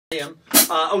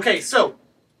Okay, so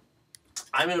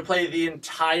I'm going to play the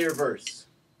entire verse.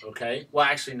 Okay? Well,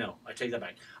 actually, no. I take that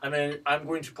back. I'm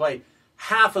going to play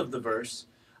half of the verse,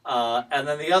 and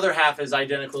then the other half is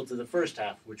identical to the first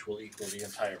half, which will equal the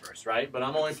entire verse, right? But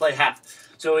I'm only play half.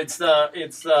 So it's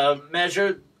the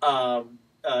measure.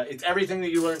 It's everything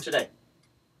that you learned today.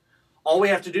 All we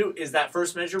have to do is that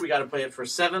first measure. We got to play it for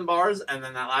 7 bars, and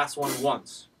then that last one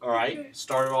once. All right?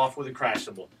 Start it off with a crash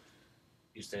cymbal.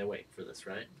 You stay awake for this,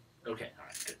 right? Okay, all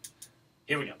right, good.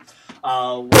 Here we go.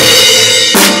 1, 2,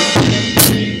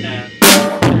 and 4,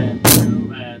 and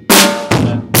 2, and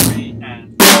 3,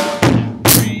 and 3, and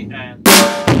 3, and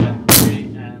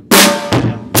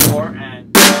 4,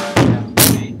 and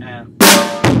 3, and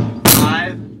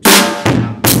 5, 2,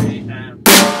 and 3,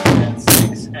 and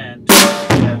 6, and 2,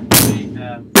 and 3,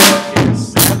 and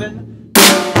 7, 2,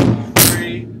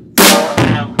 3, 4,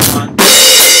 and 1.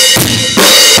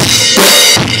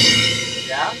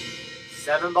 Yeah?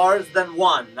 7 bars, then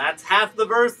 1. That's half the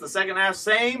verse, the second half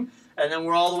same, and then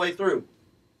we're all the way through.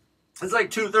 It's like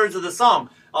 2/3 of the song.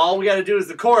 All we got to do is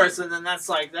the chorus, and then that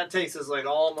takes us like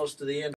almost to the end.